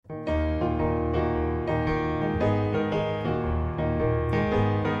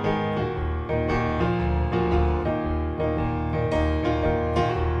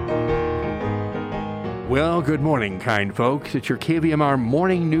Well, good morning, kind folks. It's your KVMR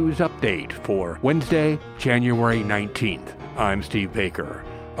Morning News Update for Wednesday, January 19th. I'm Steve Baker.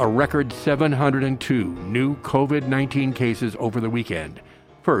 A record 702 new COVID-19 cases over the weekend.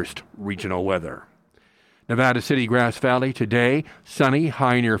 First, regional weather. Nevada City, Grass Valley, today, sunny,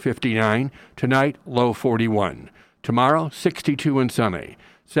 high near 59. Tonight, low 41. Tomorrow, 62 and sunny.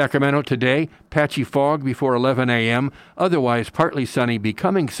 Sacramento today, patchy fog before 11 a.m., otherwise partly sunny,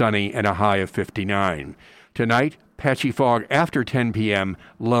 becoming sunny, and a high of 59. Tonight, patchy fog after 10 p.m.,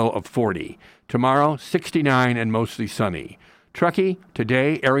 low of 40. Tomorrow, 69 and mostly sunny. Truckee,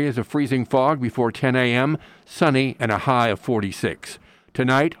 today, areas of freezing fog before 10 a.m., sunny, and a high of 46.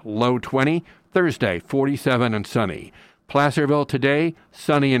 Tonight, low 20. Thursday, 47 and sunny. Placerville today,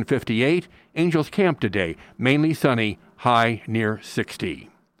 sunny and 58. Angels Camp today, mainly sunny, high near 60.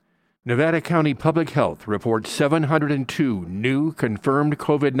 Nevada County Public Health reports 702 new confirmed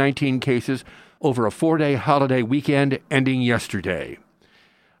COVID-19 cases over a 4-day holiday weekend ending yesterday.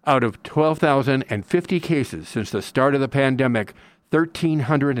 Out of 12,050 cases since the start of the pandemic,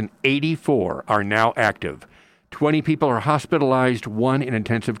 1,384 are now active. 20 people are hospitalized, 1 in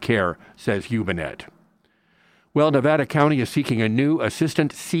intensive care, says Hubanet. Well, Nevada County is seeking a new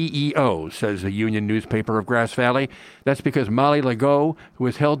assistant CEO, says the Union newspaper of Grass Valley. That's because Molly Legault, who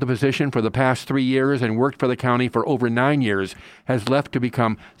has held the position for the past 3 years and worked for the county for over 9 years, has left to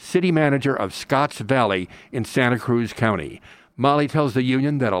become city manager of Scotts Valley in Santa Cruz County. Molly tells the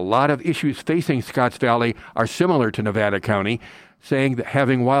Union that a lot of issues facing Scotts Valley are similar to Nevada County, saying that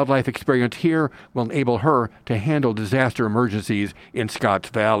having wildlife experience here will enable her to handle disaster emergencies in Scotts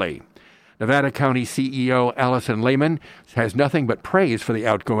Valley. Nevada County CEO Allison Lehman has nothing but praise for the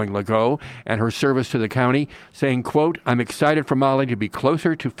outgoing Legault and her service to the county, saying, quote, "I'm excited for Molly to be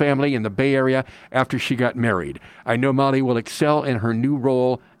closer to family in the Bay Area after she got married. I know Molly will excel in her new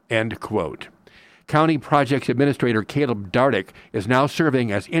role," end quote. County Projects Administrator Caleb Dardick is now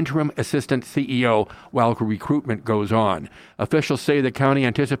serving as interim assistant CEO while recruitment goes on. Officials say the county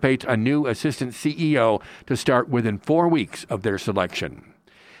anticipates a new assistant CEO to start within 4 weeks of their selection.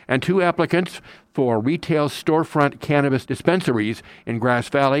 And 2 applicants for retail storefront cannabis dispensaries in Grass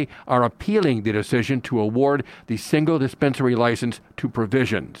Valley are appealing the decision to award the single dispensary license to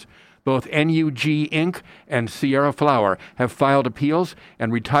Provisions. Both NUG Inc. and Sierra Flower have filed appeals,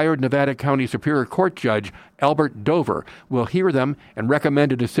 and retired Nevada County Superior Court Judge Albert Dover will hear them and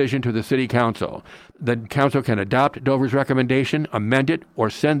recommend a decision to the City Council. The Council can adopt Dover's recommendation, amend it, or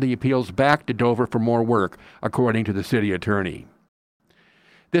send the appeals back to Dover for more work, according to the City Attorney.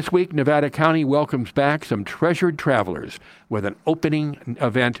 This week, Nevada County welcomes back some treasured travelers with an opening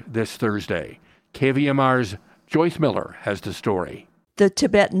event this Thursday. KVMR's Joyce Miller has the story. The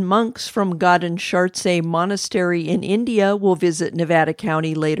Tibetan monks from Gadan Shartse Monastery in India will visit Nevada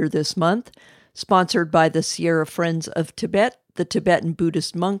County later this month. Sponsored by the Sierra Friends of Tibet, the Tibetan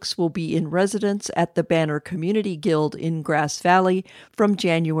Buddhist monks will be in residence at the Banner Community Guild in Grass Valley from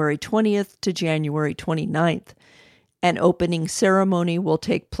January 20th to January 29th. An opening ceremony will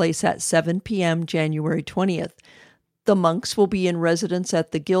take place at 7 p.m. January 20th. The monks will be in residence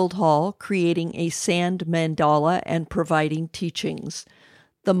at the Guild Hall, creating a sand mandala and providing teachings.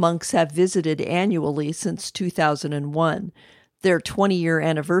 The monks have visited annually since 2001. Their 20-year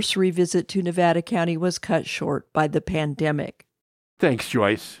anniversary visit to Nevada County was cut short by the pandemic. Thanks,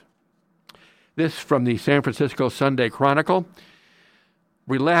 Joyce. This from the San Francisco Sunday Chronicle.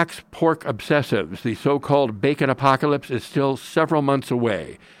 Relax, pork obsessives. The so-called bacon apocalypse is still several months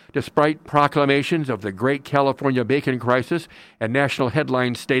away. Despite proclamations of the Great California Bacon Crisis and national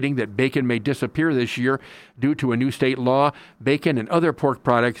headlines stating that bacon may disappear this year due to a new state law, bacon and other pork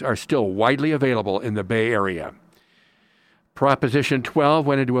products are still widely available in the Bay Area. Proposition 12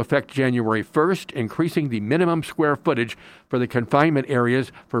 went into effect January 1st, increasing the minimum square footage for the confinement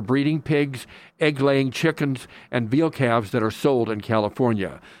areas for breeding pigs, egg-laying chickens, and veal calves that are sold in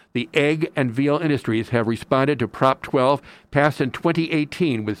California. The egg and veal industries have responded to Prop 12, passed in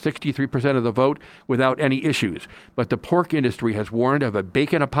 2018 with 63% of the vote without any issues. But the pork industry has warned of a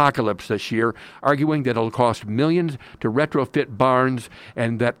bacon apocalypse this year, arguing that it'll cost millions to retrofit barns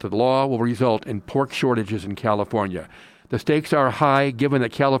and that the law will result in pork shortages in California. The stakes are high, given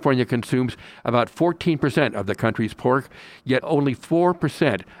that California consumes about 14% of the country's pork, yet only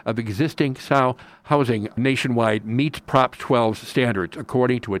 4% of existing sow housing nationwide meets Prop 12's standards,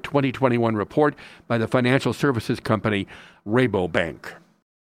 according to a 2021 report by the financial services company Rabobank.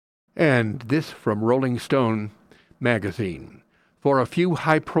 And this from Rolling Stone magazine. For a few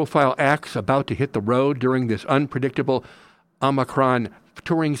high-profile acts about to hit the road during this unpredictable Omicron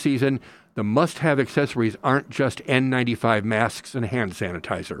touring season, the must-have accessories aren't just N95 masks and hand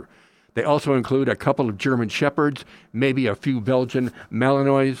sanitizer. They also include a couple of German Shepherds, maybe a few Belgian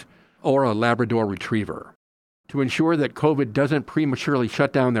Malinois, or a Labrador Retriever. To ensure that COVID doesn't prematurely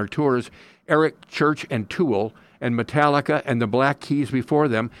shut down their tours, Eric Church and Tool and Metallica and the Black Keys before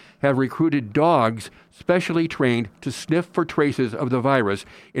them have recruited dogs specially trained to sniff for traces of the virus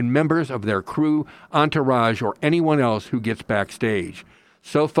in members of their crew, entourage, or anyone else who gets backstage.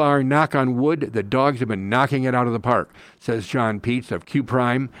 So far, knock on wood, the dogs have been knocking it out of the park, says John Peets of Q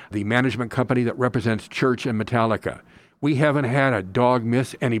Prime, the management company that represents Church and Metallica. We haven't had a dog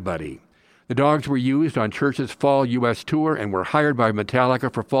miss anybody. The dogs were used on Church's fall U.S. tour and were hired by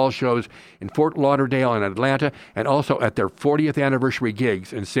Metallica for fall shows in Fort Lauderdale and Atlanta, and also at their 40th anniversary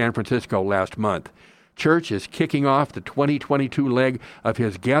gigs in San Francisco last month. Church is kicking off the 2022 leg of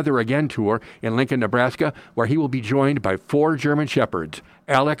his Gather Again tour in Lincoln, Nebraska, where he will be joined by 4 German Shepherds,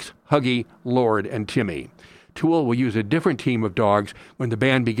 Alex, Huggy, Lord, and Timmy. Tool will use a different team of dogs when the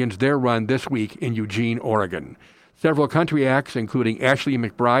band begins their run this week in Eugene, Oregon. Several country acts, including Ashley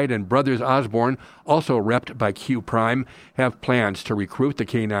McBryde and Brothers Osborne, also repped by Q Prime, have plans to recruit the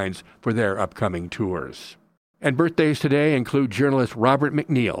canines for their upcoming tours. And birthdays today include journalist Robert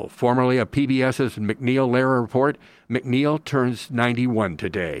McNeil, formerly of PBS's McNeil-Lehrer Report. McNeil turns 91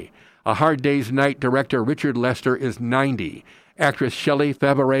 today. A Hard Day's Night director Richard Lester is 90. Actress Shelley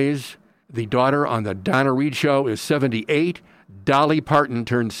Fabares, the daughter on the Donna Reed Show, is 78. Dolly Parton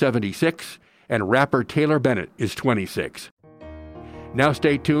turned 76. And rapper Taylor Bennett is 26. Now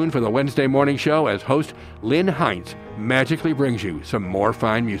stay tuned for the Wednesday morning show as host Lynn Heinz magically brings you some more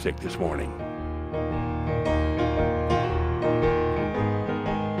fine music this morning.